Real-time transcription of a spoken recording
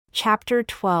Chapter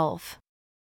 12.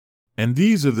 And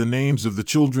these are the names of the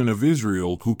children of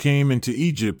Israel who came into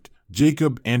Egypt,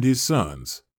 Jacob and his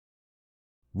sons.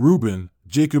 Reuben,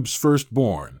 Jacob's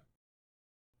firstborn.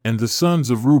 And the sons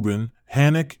of Reuben,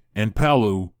 Hanok, and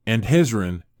Palu, and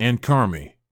Hezron, and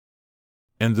Carmi.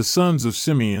 And the sons of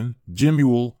Simeon,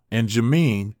 Jemuel, and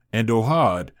Jamin, and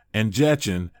Ohad, and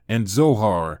Jachin, and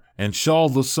Zohar, and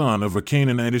Shaul the son of a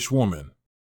Canaanitish woman.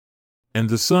 And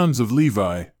the sons of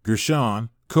Levi, Gershon,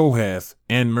 Kohath,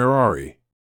 and Merari.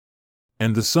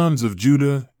 And the sons of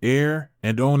Judah, Er,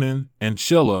 and Onan, and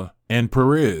Shelah, and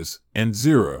Perez, and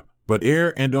Zerah, but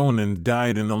Er and Onan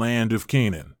died in the land of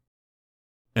Canaan.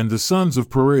 And the sons of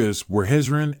Perez were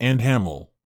Hezron and Hamul.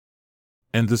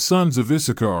 And the sons of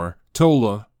Issachar,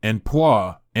 Tola, and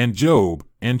Puah, and Job,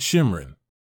 and Shimron.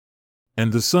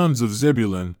 And the sons of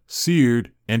Zebulun,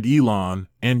 Sered, and Elon,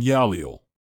 and Yaliel.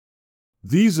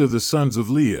 These are the sons of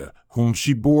Leah, whom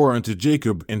she bore unto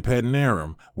Jacob in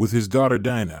Padanaram, with his daughter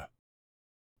Dinah.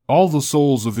 All the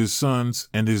souls of his sons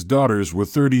and his daughters were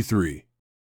 33.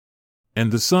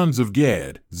 And the sons of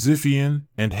Gad, Ziphion,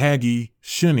 and Haggi,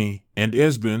 Shuni, and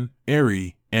Esbon,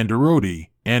 Eri, and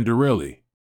Arodi, and Areli.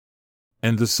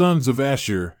 And the sons of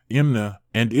Asher, Imnah,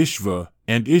 and Ishva,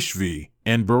 and Ishvi,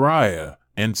 and Beriah,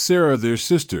 and Sarah their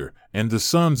sister, and the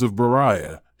sons of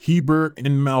Beriah, Heber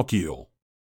and Malchiel.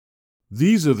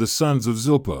 These are the sons of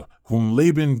Zilpah, whom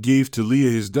Laban gave to Leah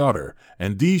his daughter,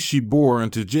 and these she bore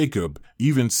unto Jacob,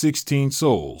 even 16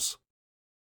 souls.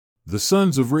 The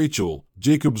sons of Rachel,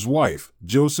 Jacob's wife,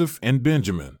 Joseph and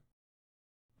Benjamin.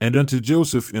 And unto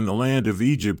Joseph in the land of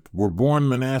Egypt were born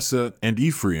Manasseh and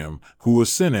Ephraim, who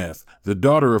Asenath, the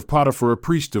daughter of Potiphar a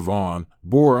priest of On,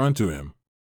 bore unto him.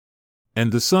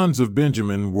 And the sons of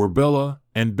Benjamin were Bela,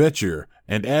 and Becher,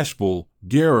 and Ashbel,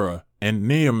 Gera, and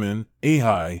Naaman,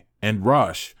 Ahi, and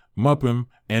Rosh, Muppim,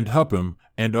 and Huppim,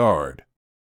 and Ard.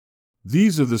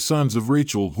 These are the sons of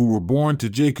Rachel who were born to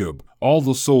Jacob, all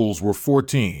the souls were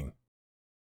 14.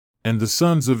 And the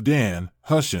sons of Dan,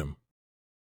 Hushim.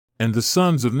 And the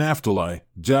sons of Naphtali,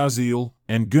 Jaziel,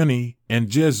 and Guni, and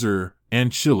Jezer,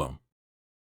 and Shillem.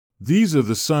 These are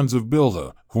the sons of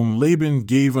Bilhah, whom Laban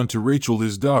gave unto Rachel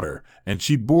his daughter, and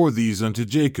she bore these unto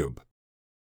Jacob.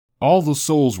 All the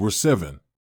souls were 7.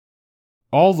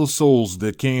 All the souls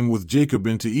that came with Jacob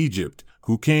into Egypt,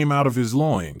 who came out of his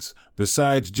loins,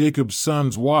 besides Jacob's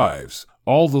sons' wives,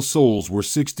 all the souls were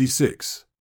 66.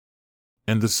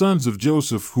 And the sons of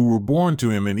Joseph who were born to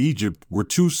him in Egypt were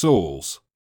 2 souls.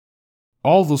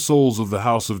 All the souls of the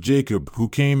house of Jacob who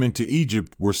came into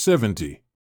Egypt were 70.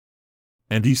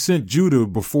 And he sent Judah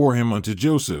before him unto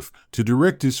Joseph, to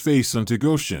direct his face unto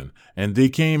Goshen, and they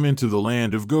came into the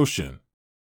land of Goshen.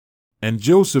 And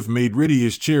Joseph made ready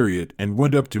his chariot, and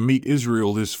went up to meet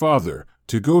Israel his father,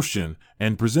 to Goshen,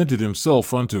 and presented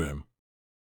himself unto him.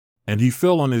 And he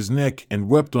fell on his neck, and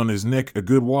wept on his neck a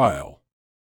good while.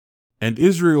 And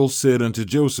Israel said unto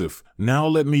Joseph, Now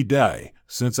let me die,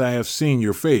 since I have seen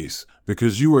your face,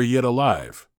 because you are yet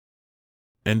alive.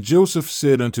 And Joseph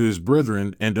said unto his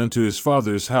brethren and unto his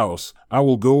father's house, I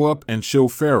will go up and show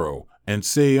Pharaoh, and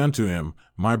say unto him,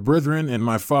 My brethren and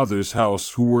my father's house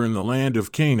who were in the land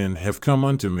of Canaan have come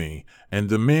unto me, and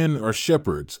the men are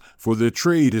shepherds, for their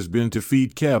trade has been to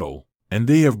feed cattle, and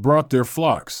they have brought their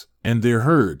flocks, and their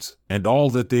herds, and all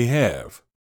that they have.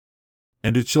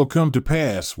 And it shall come to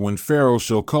pass when Pharaoh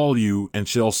shall call you and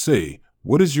shall say,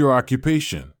 What is your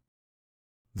occupation?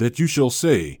 That you shall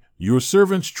say, Your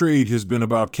servant's trade has been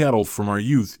about cattle from our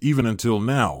youth even until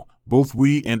now, both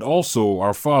we and also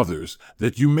our fathers,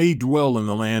 that you may dwell in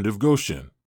the land of Goshen.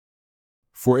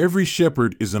 For every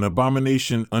shepherd is an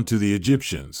abomination unto the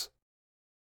Egyptians.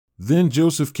 Then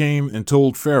Joseph came and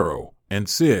told Pharaoh, and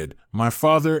said, My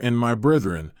father and my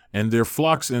brethren, and their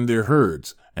flocks and their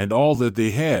herds, and all that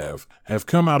they have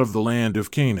come out of the land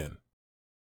of Canaan.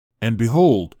 And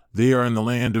behold, they are in the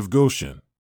land of Goshen.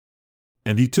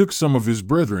 And he took some of his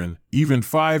brethren, even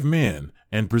 5 men,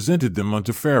 and presented them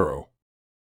unto Pharaoh.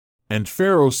 And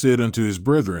Pharaoh said unto his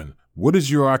brethren, What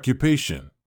is your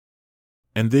occupation?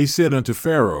 And they said unto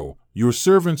Pharaoh, Your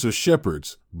servants are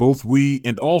shepherds, both we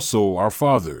and also our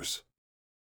fathers.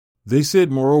 They said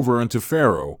moreover unto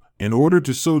Pharaoh, In order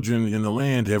to sojourn in the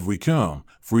land have we come,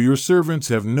 for your servants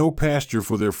have no pasture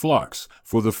for their flocks,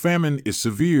 for the famine is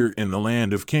severe in the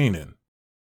land of Canaan.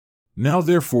 Now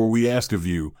therefore we ask of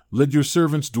you, let your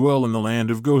servants dwell in the land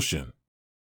of Goshen.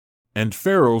 And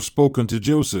Pharaoh spoke unto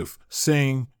Joseph,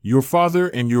 saying, Your father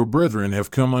and your brethren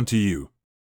have come unto you.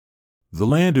 The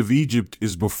land of Egypt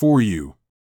is before you.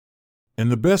 In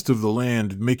the best of the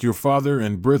land make your father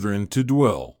and brethren to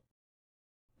dwell.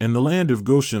 In the land of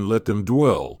Goshen let them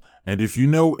dwell, and if you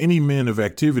know any men of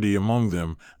activity among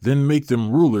them, then make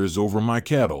them rulers over my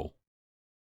cattle.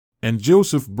 And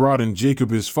Joseph brought in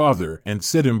Jacob his father, and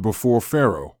set him before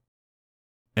Pharaoh.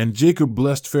 And Jacob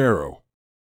blessed Pharaoh.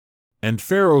 And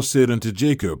Pharaoh said unto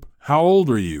Jacob, How old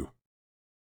are you?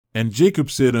 And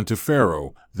Jacob said unto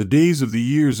Pharaoh, The days of the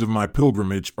years of my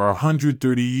pilgrimage are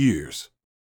 130 years.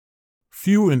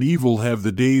 Few and evil have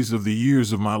the days of the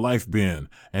years of my life been,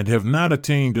 and have not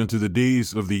attained unto the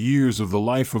days of the years of the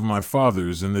life of my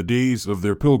fathers in the days of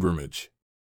their pilgrimage.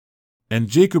 And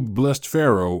Jacob blessed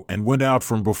Pharaoh, and went out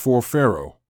from before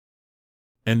Pharaoh.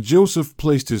 And Joseph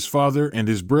placed his father and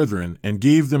his brethren, and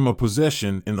gave them a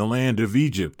possession in the land of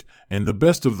Egypt, and the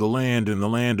best of the land in the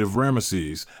land of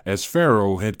Ramesses, as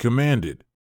Pharaoh had commanded.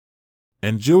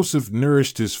 And Joseph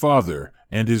nourished his father,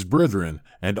 and his brethren,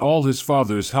 and all his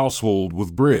father's household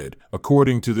with bread,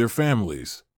 according to their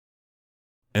families.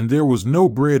 And there was no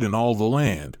bread in all the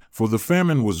land, for the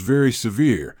famine was very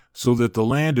severe, so that the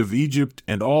land of Egypt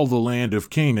and all the land of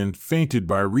Canaan fainted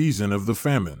by reason of the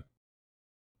famine.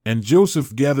 And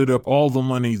Joseph gathered up all the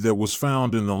money that was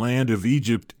found in the land of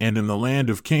Egypt and in the land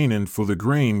of Canaan for the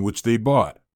grain which they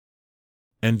bought.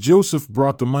 And Joseph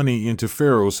brought the money into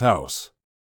Pharaoh's house.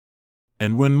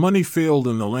 And when money failed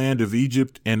in the land of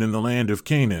Egypt and in the land of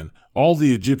Canaan, all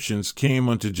the Egyptians came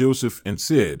unto Joseph and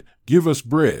said, Give us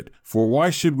bread, for why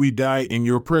should we die in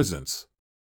your presence?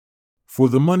 For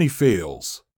the money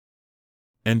fails.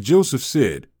 And Joseph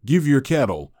said, Give your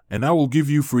cattle, and I will give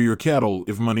you for your cattle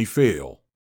if money fail.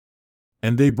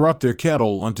 And they brought their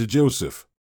cattle unto Joseph.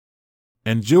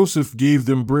 And Joseph gave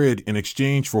them bread in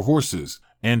exchange for horses,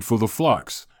 and for the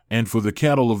flocks, and for the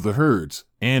cattle of the herds,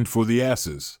 and for the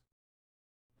asses.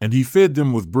 And he fed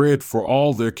them with bread for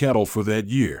all their cattle for that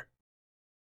year.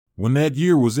 When that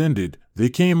year was ended, they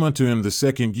came unto him the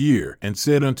second year, and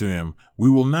said unto him, We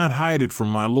will not hide it from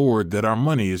my lord that our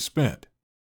money is spent.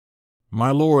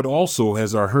 My lord also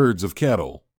has our herds of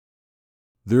cattle.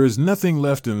 There is nothing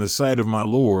left in the sight of my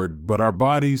lord but our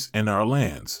bodies and our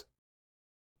lands.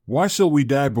 Why shall we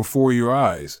die before your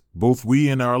eyes, both we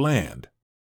and our land?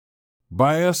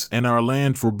 Buy us and our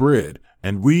land for bread,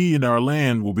 and we and our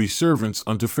land will be servants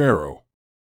unto Pharaoh.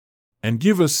 And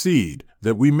give us seed,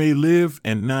 that we may live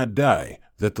and not die,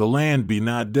 that the land be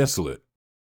not desolate.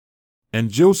 And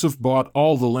Joseph bought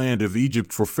all the land of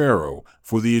Egypt for Pharaoh,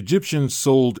 for the Egyptians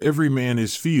sold every man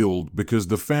his field because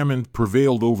the famine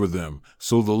prevailed over them,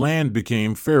 so the land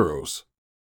became Pharaoh's.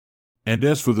 And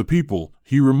as for the people,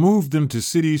 he removed them to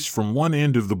cities from one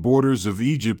end of the borders of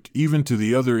Egypt even to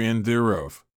the other end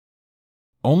thereof.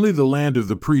 Only the land of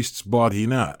the priests bought he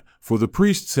not, for the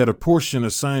priests had a portion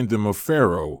assigned them of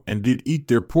Pharaoh, and did eat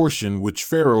their portion which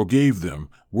Pharaoh gave them,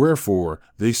 wherefore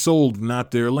they sold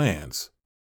not their lands.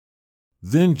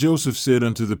 Then Joseph said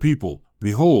unto the people,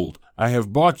 Behold, I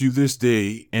have bought you this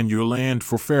day and your land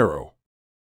for Pharaoh.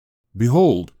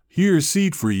 Behold, here is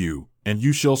seed for you, and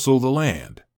you shall sow the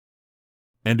land.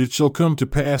 And it shall come to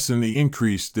pass in the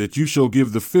increase that you shall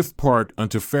give the 5th part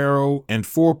unto Pharaoh, and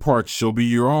 4 parts shall be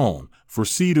your own, for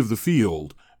seed of the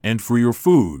field, and for your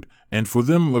food, and for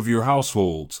them of your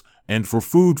households, and for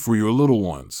food for your little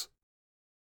ones.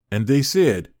 And they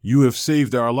said, You have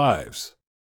saved our lives.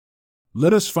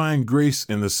 Let us find grace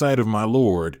in the sight of my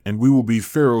lord, and we will be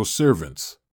Pharaoh's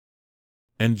servants.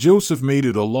 And Joseph made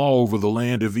it a law over the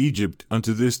land of Egypt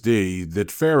unto this day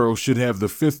that Pharaoh should have the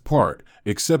 5th part,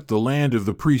 except the land of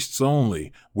the priests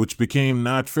only, which became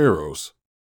not Pharaoh's.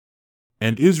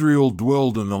 And Israel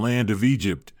dwelled in the land of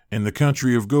Egypt, in the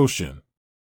country of Goshen.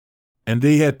 And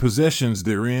they had possessions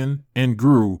therein, and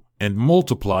grew, and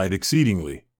multiplied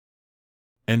exceedingly.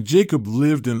 And Jacob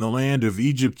lived in the land of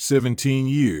Egypt 17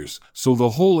 years, so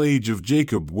the whole age of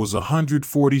Jacob was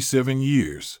 147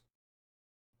 years.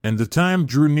 And the time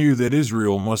drew near that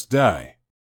Israel must die.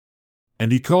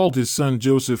 And he called his son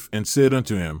Joseph, and said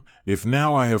unto him, If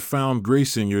now I have found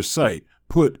grace in your sight,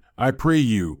 put, I pray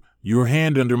you, your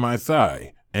hand under my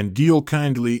thigh, and deal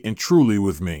kindly and truly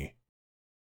with me.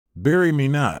 Bury me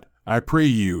not, I pray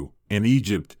you, in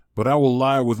Egypt, but I will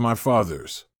lie with my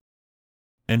fathers.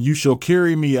 And you shall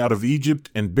carry me out of Egypt,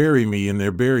 and bury me in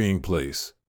their burying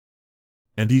place.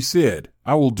 And he said,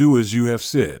 I will do as you have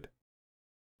said.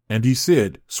 And he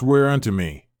said, Swear unto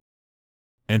me.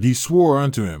 And he swore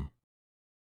unto him.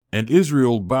 And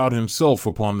Israel bowed himself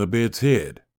upon the bed's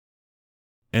head.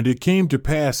 And it came to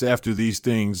pass after these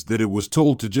things that it was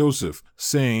told to Joseph,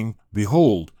 saying,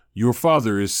 Behold, your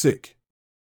father is sick.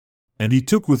 And he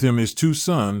took with him his 2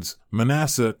 sons,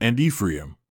 Manasseh and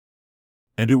Ephraim.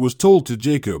 And it was told to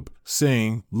Jacob,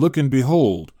 saying, Look and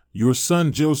behold, your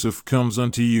son Joseph comes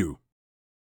unto you.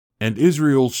 And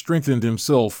Israel strengthened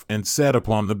himself and sat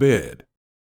upon the bed.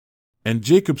 And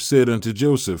Jacob said unto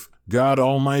Joseph, God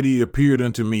Almighty appeared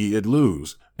unto me at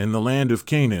Luz, in the land of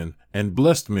Canaan, and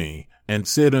blessed me, and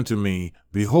said unto me,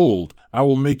 Behold, I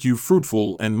will make you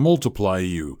fruitful and multiply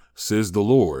you, says the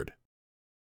Lord.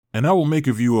 And I will make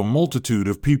of you a multitude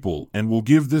of people, and will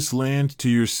give this land to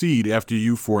your seed after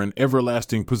you for an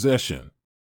everlasting possession.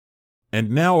 And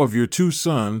now of your 2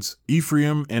 sons,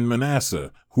 Ephraim and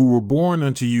Manasseh, who were born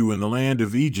unto you in the land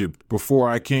of Egypt before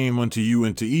I came unto you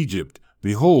into Egypt,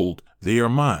 behold, they are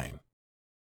mine.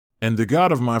 And the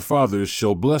God of my fathers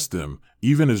shall bless them,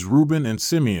 even as Reuben and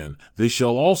Simeon, they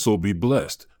shall also be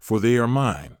blessed, for they are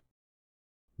mine.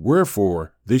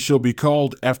 Wherefore, they shall be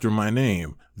called after my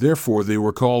name, therefore they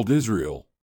were called Israel.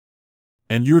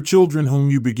 And your children whom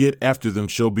you beget after them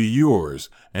shall be yours,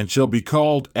 and shall be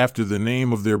called after the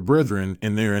name of their brethren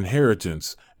in their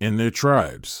inheritance, in their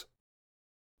tribes.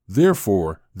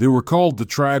 Therefore, they were called the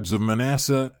tribes of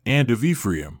Manasseh and of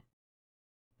Ephraim.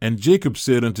 And Jacob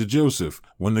said unto Joseph,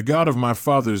 When the God of my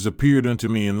fathers appeared unto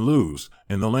me in Luz,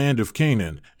 in the land of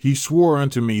Canaan, he swore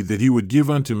unto me that he would give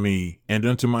unto me and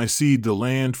unto my seed the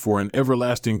land for an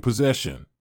everlasting possession.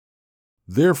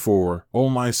 Therefore, O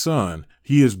my son,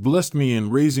 he has blessed me in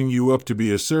raising you up to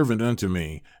be a servant unto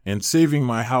me, and saving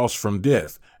my house from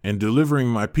death, and delivering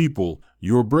my people,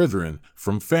 your brethren,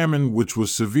 from famine which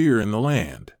was severe in the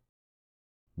land.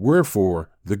 Wherefore,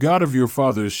 the God of your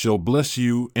fathers shall bless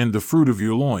you and the fruit of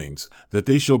your loins, that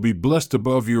they shall be blessed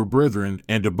above your brethren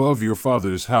and above your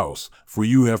father's house, for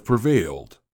you have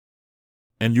prevailed.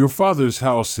 And your father's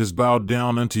house has bowed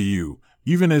down unto you,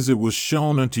 even as it was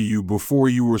shown unto you before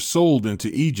you were sold into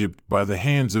Egypt by the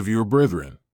hands of your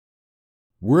brethren.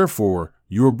 Wherefore,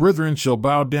 your brethren shall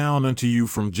bow down unto you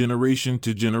from generation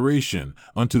to generation,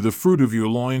 unto the fruit of your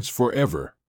loins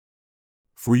forever.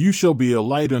 For you shall be a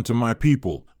light unto my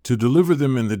people, to deliver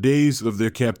them in the days of their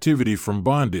captivity from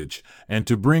bondage, and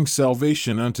to bring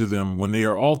salvation unto them when they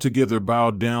are altogether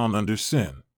bowed down under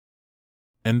sin.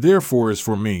 And therefore as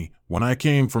for me, when I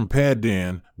came from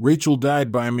Paddan, Rachel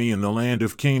died by me in the land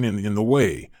of Canaan in the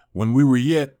way, when we were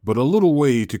yet but a little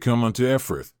way to come unto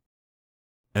Ephrath.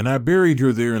 And I buried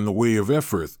her there in the way of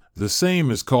Ephrath, the same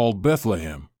is called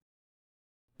Bethlehem.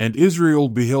 And Israel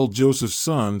beheld Joseph's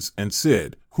sons, and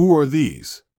said, Who are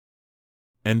these?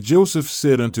 And Joseph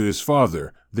said unto his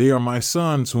father, They are my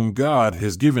sons whom God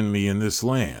has given me in this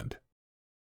land.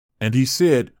 And he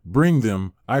said, Bring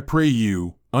them, I pray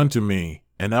you, unto me,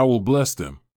 and I will bless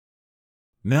them.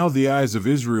 Now the eyes of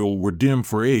Israel were dim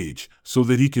for age, so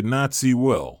that he could not see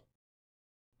well.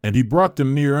 And he brought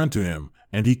them near unto him,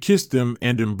 and he kissed them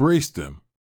and embraced them.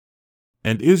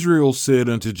 And Israel said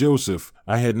unto Joseph,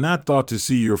 I had not thought to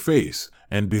see your face,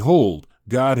 and behold,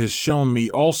 God has shown me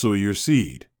also your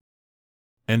seed.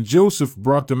 And Joseph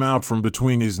brought them out from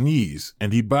between his knees,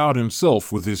 and he bowed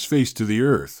himself with his face to the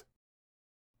earth.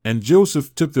 And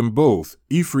Joseph took them both,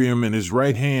 Ephraim in his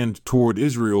right hand toward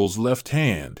Israel's left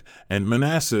hand, and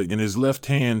Manasseh in his left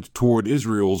hand toward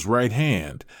Israel's right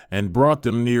hand, and brought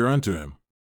them near unto him.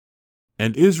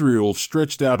 And Israel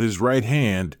stretched out his right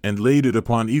hand and laid it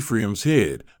upon Ephraim's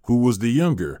head, who was the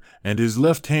younger, and his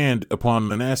left hand upon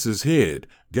Manasseh's head,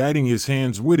 guiding his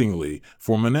hands wittingly,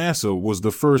 for Manasseh was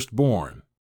the firstborn.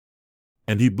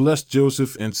 And he blessed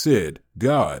Joseph and said,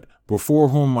 God, before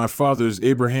whom my fathers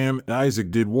Abraham and Isaac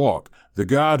did walk, the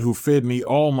God who fed me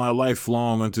all my life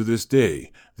long unto this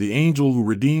day, the angel who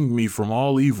redeemed me from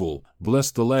all evil,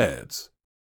 bless the lads.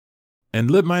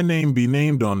 And let my name be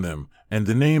named on them, and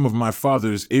the name of my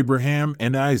fathers Abraham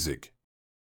and Isaac.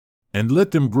 And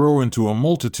let them grow into a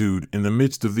multitude in the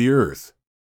midst of the earth.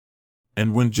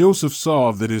 And when Joseph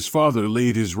saw that his father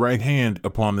laid his right hand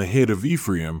upon the head of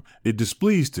Ephraim, it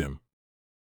displeased him.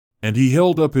 And he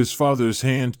held up his father's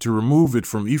hand to remove it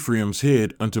from Ephraim's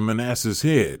head unto Manasseh's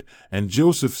head. And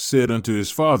Joseph said unto his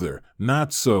father,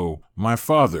 Not so, my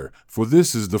father, for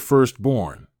this is the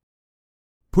firstborn.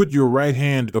 Put your right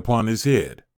hand upon his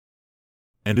head.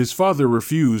 And his father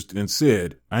refused and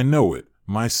said, I know it,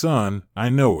 my son, I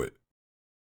know it.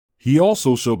 He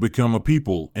also shall become a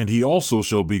people, and he also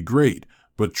shall be great,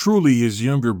 but truly his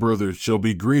younger brother shall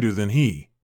be greater than he.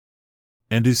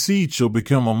 And his seed shall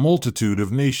become a multitude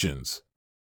of nations.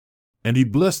 And he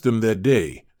blessed them that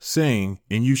day, saying,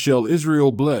 And you shall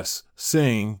Israel bless,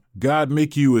 saying, God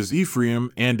make you as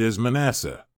Ephraim and as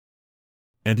Manasseh.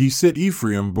 And he set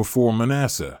Ephraim before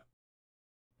Manasseh.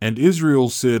 And Israel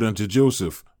said unto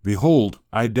Joseph, Behold,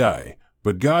 I die,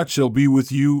 but God shall be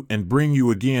with you and bring you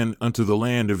again unto the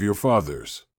land of your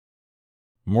fathers.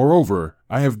 Moreover,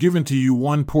 I have given to you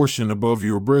one portion above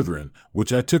your brethren,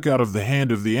 which I took out of the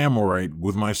hand of the Amorite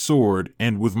with my sword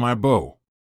and with my bow.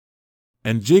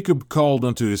 And Jacob called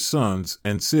unto his sons,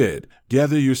 and said,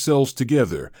 Gather yourselves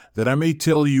together, that I may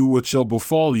tell you what shall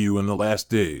befall you in the last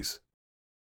days.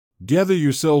 Gather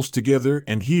yourselves together,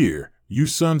 and hear, you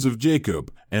sons of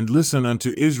Jacob, and listen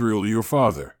unto Israel your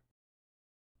father.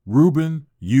 Reuben,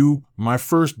 you, my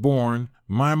firstborn,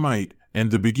 my might, and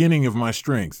the beginning of my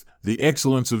strength, the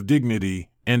excellence of dignity,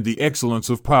 and the excellence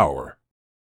of power.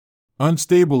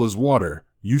 Unstable as water,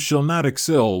 you shall not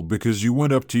excel, because you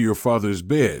went up to your father's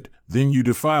bed, then you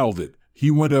defiled it, he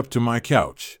went up to my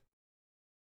couch.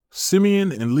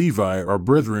 Simeon and Levi are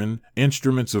brethren,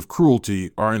 instruments of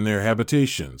cruelty are in their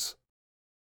habitations.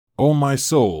 O my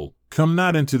soul, come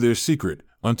not into their secret,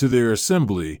 unto their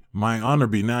assembly, my honor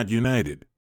be not united.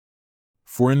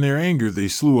 For in their anger they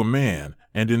slew a man,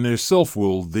 and in their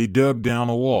self-will they dug down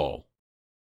a wall.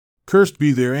 Cursed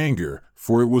be their anger,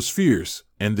 for it was fierce,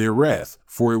 and their wrath,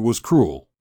 for it was cruel.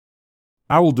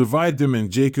 I will divide them in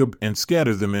Jacob and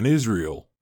scatter them in Israel.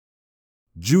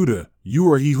 Judah, you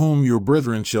are he whom your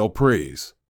brethren shall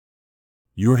praise.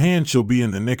 Your hand shall be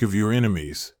in the neck of your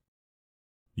enemies.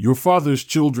 Your father's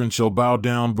children shall bow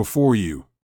down before you.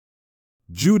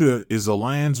 Judah is a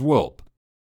lion's whelp.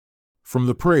 From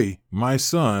the prey, my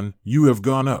son, you have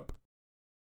gone up.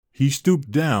 He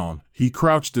stooped down, he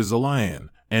crouched as a lion,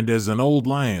 and as an old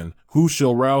lion, who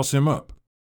shall rouse him up?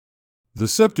 The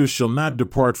scepter shall not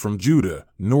depart from Judah,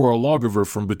 nor a lawgiver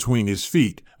from between his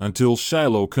feet, until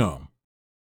Shiloh come.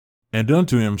 And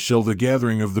unto him shall the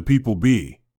gathering of the people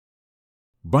be.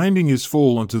 Binding his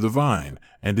foal unto the vine,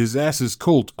 and his ass's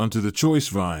colt unto the choice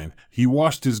vine, he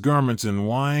washed his garments in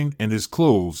wine, and his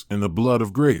clothes in the blood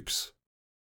of grapes.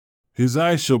 His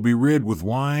eyes shall be red with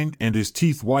wine, and his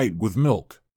teeth white with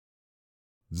milk.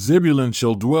 Zebulun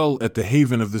shall dwell at the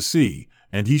haven of the sea,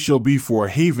 and he shall be for a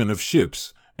haven of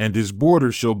ships, and his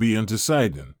border shall be unto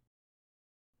Sidon.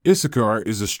 Issachar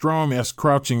is a strong ass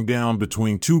crouching down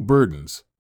between two burdens.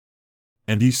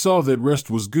 And he saw that rest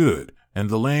was good, and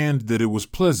the land that it was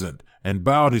pleasant, and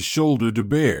bowed his shoulder to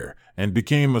bear, and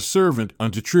became a servant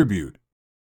unto tribute.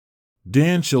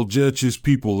 Dan shall judge his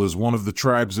people as one of the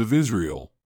tribes of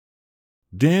Israel.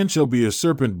 Dan shall be a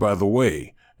serpent by the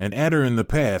way, an adder in the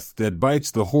path that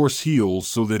bites the horse heels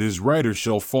so that his rider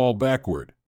shall fall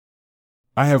backward.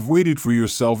 I have waited for your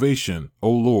salvation, O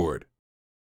Lord.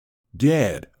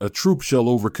 Gad, a troop shall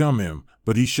overcome him,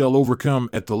 but he shall overcome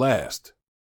at the last.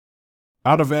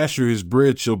 Out of Asher his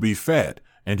bread shall be fat,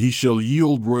 and he shall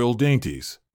yield royal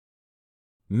dainties.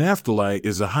 Naphtali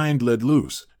is a hind let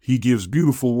loose, he gives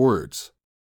beautiful words.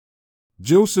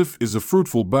 Joseph is a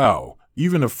fruitful bough,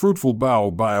 even a fruitful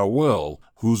bough by a well,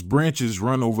 whose branches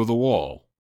run over the wall.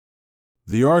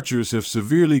 The archers have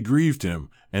severely grieved him,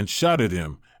 and shot at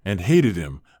him, and hated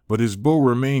him, but his bow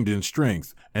remained in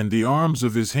strength, and the arms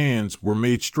of his hands were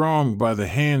made strong by the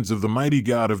hands of the mighty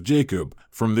God of Jacob.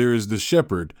 From there is the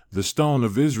shepherd, the stone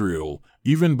of Israel,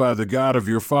 even by the God of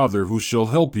your father who shall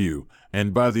help you,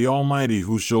 and by the Almighty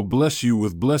who shall bless you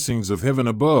with blessings of heaven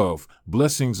above,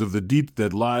 blessings of the deep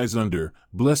that lies under,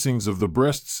 blessings of the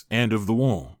breasts and of the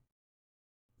womb.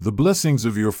 The blessings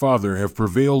of your father have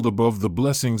prevailed above the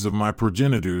blessings of my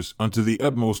progenitors unto the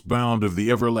utmost bound of the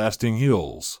everlasting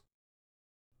hills.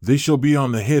 They shall be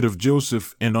on the head of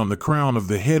Joseph and on the crown of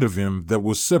the head of him that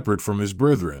was separate from his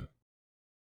brethren.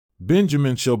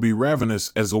 Benjamin shall be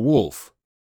ravenous as a wolf.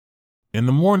 In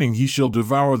the morning he shall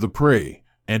devour the prey,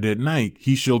 and at night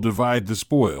he shall divide the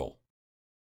spoil.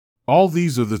 All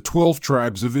these are the 12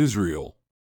 tribes of Israel.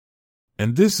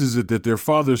 And this is it that their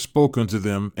father spoke unto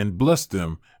them and blessed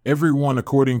them, every one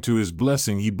according to his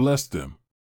blessing he blessed them.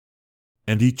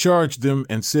 And he charged them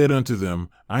and said unto them,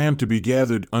 I am to be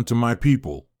gathered unto my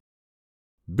people.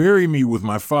 Bury me with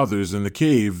my fathers in the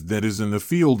cave that is in the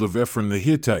field of Ephron the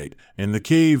Hittite, in the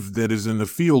cave that is in the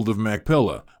field of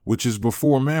Machpelah, which is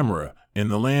before Mamre, in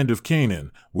the land of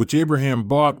Canaan, which Abraham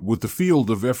bought with the field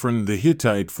of Ephron the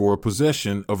Hittite for a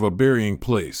possession of a burying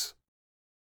place.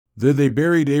 There they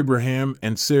buried Abraham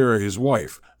and Sarah his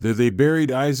wife, there they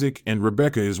buried Isaac and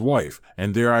Rebekah his wife,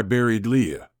 and there I buried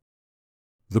Leah.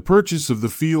 The purchase of the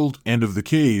field and of the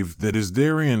cave that is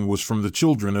therein was from the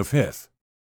children of Heth.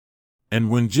 And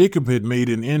when Jacob had made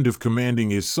an end of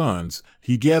commanding his sons,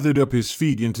 he gathered up his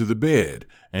feet into the bed,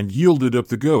 and yielded up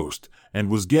the ghost, and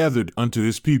was gathered unto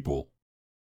his people.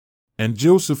 And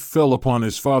Joseph fell upon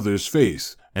his father's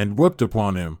face, and wept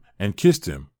upon him, and kissed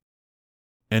him.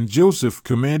 And Joseph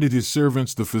commanded his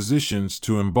servants the physicians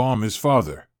to embalm his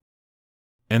father.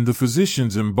 And the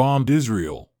physicians embalmed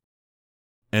Israel.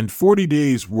 And 40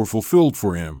 days were fulfilled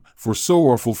for him, for so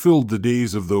are fulfilled the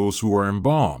days of those who are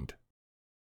embalmed.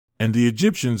 And the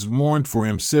Egyptians mourned for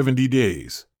him 70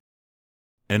 days.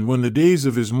 And when the days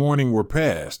of his mourning were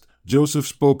past, Joseph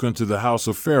spoke unto the house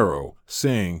of Pharaoh,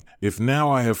 saying, If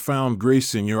now I have found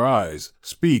grace in your eyes,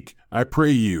 speak, I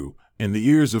pray you, in the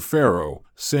ears of Pharaoh,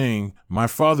 saying, My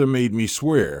father made me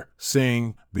swear,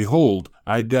 saying, Behold,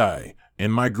 I die,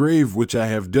 in my grave which I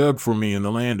have dug for me in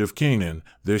the land of Canaan,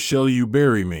 there shall you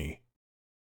bury me.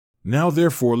 Now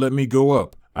therefore let me go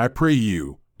up, I pray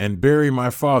you, and bury my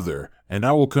father, and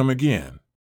I will come again.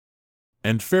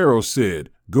 And Pharaoh said,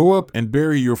 Go up and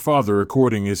bury your father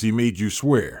according as he made you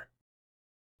swear.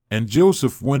 And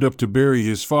Joseph went up to bury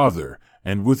his father,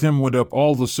 and with him went up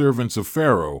all the servants of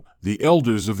Pharaoh, the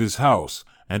elders of his house,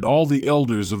 and all the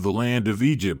elders of the land of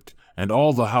Egypt, and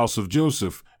all the house of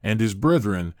Joseph, and his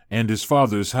brethren, and his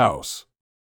father's house.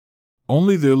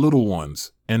 Only their little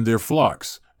ones, and their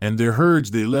flocks, and their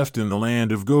herds they left in the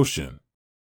land of Goshen.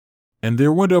 And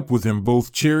there went up with him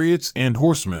both chariots and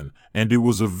horsemen, and it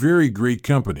was a very great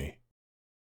company.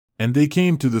 And they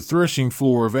came to the threshing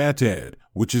floor of Atad,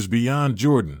 which is beyond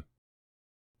Jordan.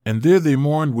 And there they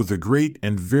mourned with a great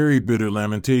and very bitter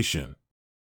lamentation.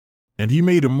 And he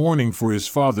made a mourning for his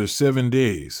father 7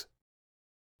 days.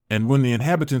 And when the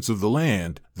inhabitants of the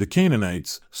land, the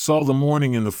Canaanites, saw the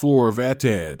mourning in the floor of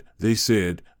Atad, they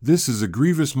said, This is a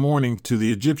grievous mourning to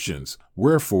the Egyptians,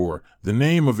 wherefore the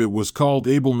name of it was called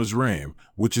Abel Mizraim,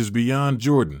 which is beyond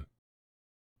Jordan.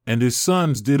 And his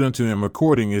sons did unto him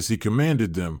according as he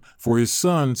commanded them, for his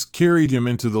sons carried him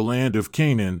into the land of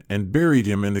Canaan and buried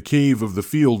him in the cave of the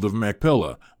field of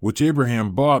Machpelah, which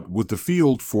Abraham bought with the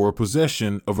field for a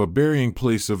possession of a burying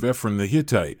place of Ephron the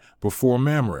Hittite, before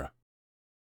Mamre.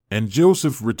 And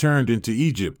Joseph returned into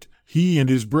Egypt, he and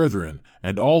his brethren,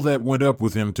 and all that went up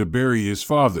with him to bury his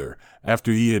father,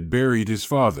 after he had buried his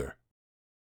father.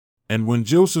 And when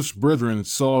Joseph's brethren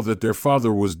saw that their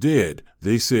father was dead,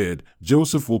 they said,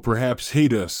 Joseph will perhaps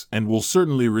hate us, and will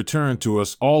certainly return to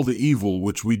us all the evil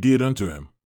which we did unto him.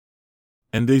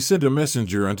 And they sent a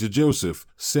messenger unto Joseph,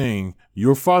 saying,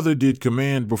 Your father did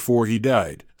command before he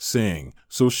died, saying,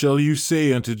 So shall you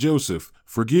say unto Joseph,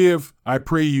 Forgive, I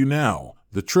pray you now,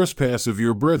 the trespass of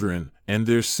your brethren, and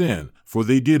their sin, for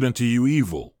they did unto you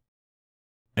evil.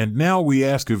 And now we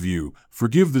ask of you,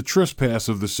 forgive the trespass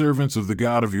of the servants of the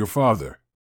God of your father.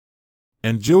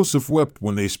 And Joseph wept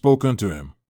when they spoke unto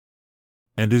him.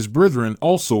 And his brethren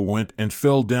also went and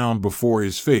fell down before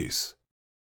his face.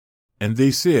 And they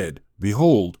said,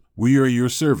 Behold, we are your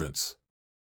servants.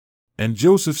 And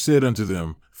Joseph said unto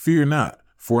them, Fear not,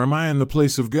 for am I in the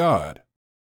place of God?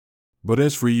 But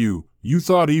as for you, you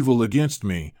thought evil against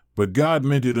me, but God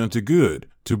meant it unto good,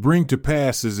 to bring to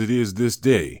pass as it is this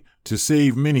day, to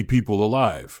save many people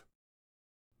alive.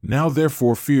 Now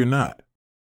therefore fear not.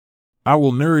 I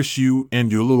will nourish you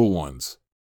and your little ones.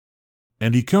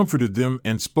 And he comforted them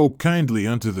and spoke kindly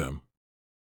unto them.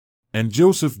 And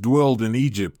Joseph dwelled in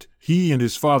Egypt, he and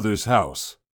his father's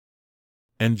house.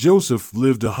 And Joseph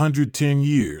lived 110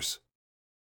 years.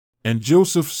 And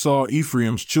Joseph saw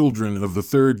Ephraim's children of the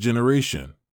 3rd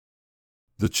generation.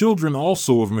 The children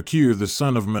also of Machir the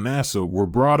son of Manasseh were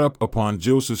brought up upon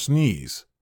Joseph's knees.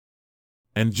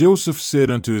 And Joseph said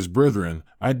unto his brethren,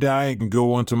 I die and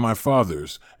go unto my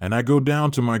fathers, and I go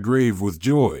down to my grave with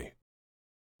joy.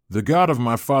 The God of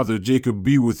my father Jacob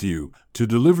be with you, to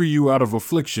deliver you out of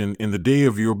affliction in the day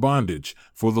of your bondage,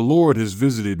 for the Lord has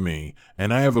visited me,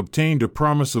 and I have obtained a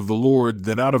promise of the Lord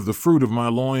that out of the fruit of my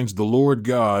loins the Lord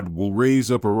God will raise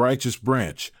up a righteous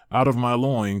branch out of my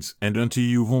loins, and unto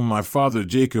you whom my father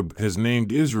Jacob has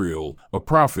named Israel, a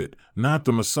prophet, not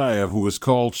the Messiah who is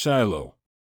called Shiloh.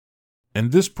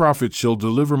 And this prophet shall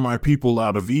deliver my people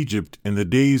out of Egypt in the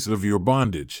days of your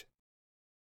bondage.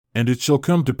 And it shall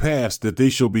come to pass that they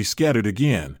shall be scattered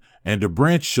again, and a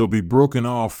branch shall be broken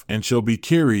off and shall be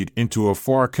carried into a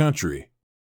far country.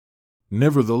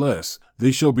 Nevertheless,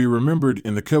 they shall be remembered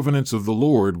in the covenants of the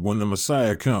Lord when the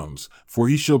Messiah comes, for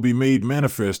he shall be made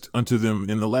manifest unto them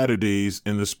in the latter days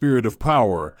in the spirit of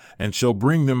power, and shall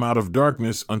bring them out of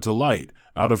darkness unto light,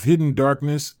 out of hidden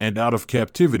darkness and out of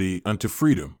captivity unto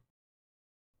freedom.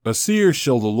 A seer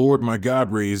shall the Lord my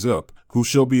God raise up, who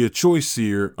shall be a choice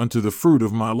seer unto the fruit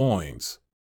of my loins.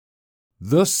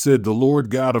 Thus said the Lord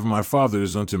God of my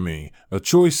fathers unto me, A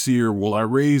choice seer will I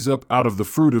raise up out of the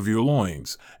fruit of your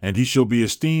loins, and he shall be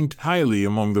esteemed highly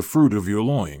among the fruit of your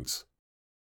loins.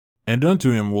 And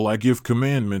unto him will I give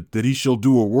commandment that he shall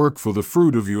do a work for the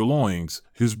fruit of your loins,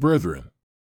 his brethren.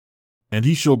 And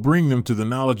he shall bring them to the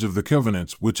knowledge of the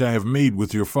covenants which I have made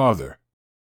with your father.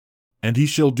 And he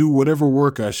shall do whatever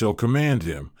work I shall command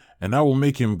him, and I will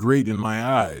make him great in my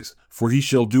eyes, for he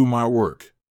shall do my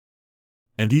work.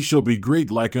 And he shall be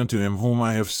great like unto him whom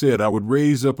I have said I would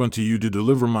raise up unto you to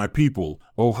deliver my people,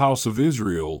 O house of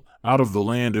Israel, out of the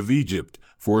land of Egypt,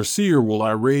 For a seer will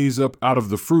I raise up out of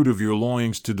the fruit of your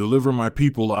loins to deliver my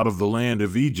people out of the land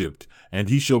of Egypt, and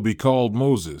he shall be called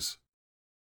Moses.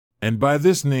 And by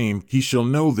this name he shall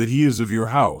know that he is of your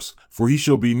house, for he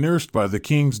shall be nursed by the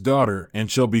king's daughter,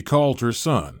 and shall be called her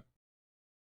son.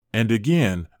 And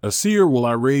again, a seer will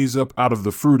I raise up out of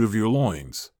the fruit of your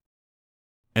loins.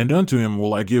 And unto him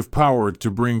will I give power to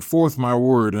bring forth my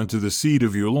word unto the seed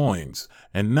of your loins,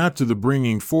 and not to the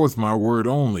bringing forth my word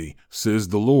only, says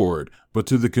the Lord, but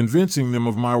to the convincing them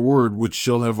of my word which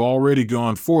shall have already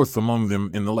gone forth among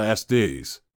them in the last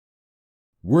days.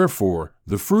 Wherefore,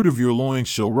 the fruit of your loins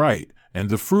shall write, and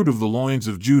the fruit of the loins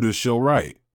of Judah shall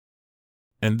write.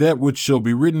 And that which shall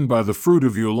be written by the fruit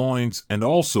of your loins, and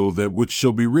also that which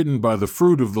shall be written by the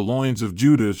fruit of the loins of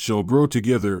Judah shall grow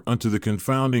together unto the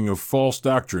confounding of false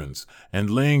doctrines,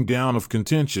 and laying down of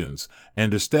contentions,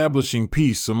 and establishing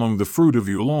peace among the fruit of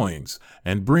your loins,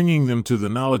 and bringing them to the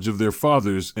knowledge of their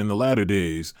fathers in the latter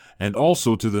days, and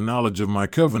also to the knowledge of my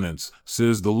covenants,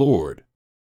 says the Lord.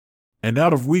 And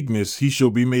out of weakness he shall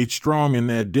be made strong in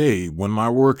that day when my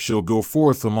work shall go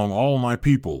forth among all my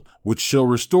people, which shall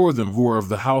restore them who are of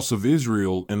the house of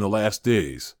Israel in the last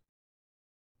days.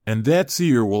 And that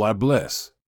seer will I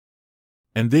bless.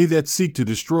 And they that seek to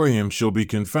destroy him shall be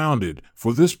confounded,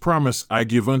 for this promise I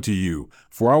give unto you,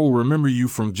 for I will remember you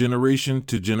from generation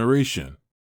to generation.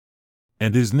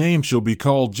 And his name shall be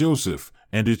called Joseph,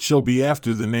 and it shall be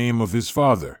after the name of his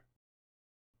father.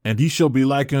 And he shall be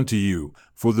like unto you,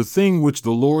 for the thing which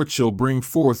the Lord shall bring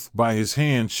forth by his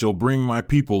hand shall bring my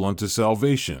people unto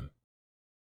salvation.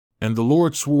 And the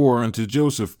Lord swore unto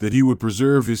Joseph that he would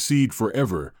preserve his seed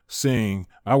forever, saying,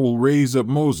 I will raise up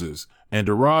Moses, and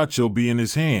a rod shall be in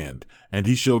his hand, and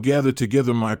he shall gather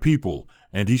together my people,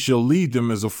 and he shall lead them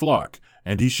as a flock,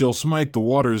 and he shall smite the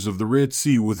waters of the Red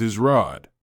Sea with his rod.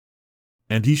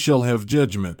 And he shall have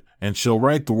judgment, and shall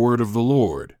write the word of the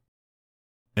Lord.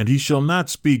 And he shall not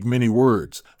speak many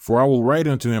words, for I will write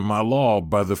unto him my law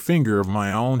by the finger of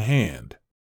my own hand.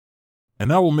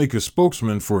 And I will make a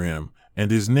spokesman for him,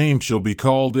 and his name shall be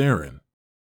called Aaron.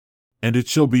 And it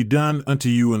shall be done unto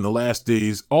you in the last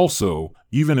days also,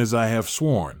 even as I have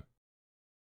sworn.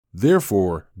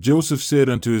 Therefore Joseph said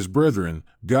unto his brethren,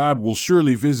 God will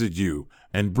surely visit you,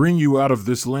 and bring you out of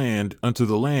this land unto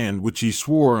the land which he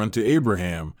swore unto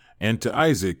Abraham, and to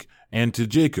Isaac, and to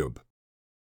Jacob.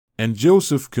 And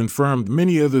Joseph confirmed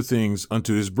many other things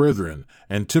unto his brethren,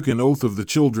 and took an oath of the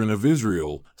children of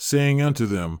Israel, saying unto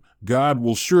them, God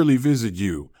will surely visit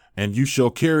you, and you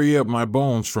shall carry up my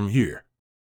bones from here.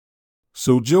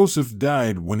 So Joseph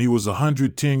died when he was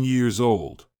 110 years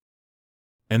old.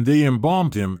 And they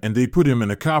embalmed him, and they put him in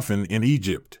a coffin in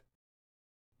Egypt.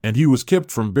 And he was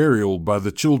kept from burial by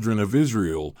the children of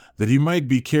Israel, that he might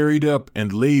be carried up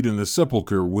and laid in the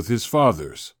sepulchre with his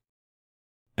fathers.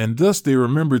 And thus they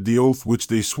remembered the oath which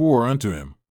they swore unto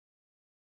him.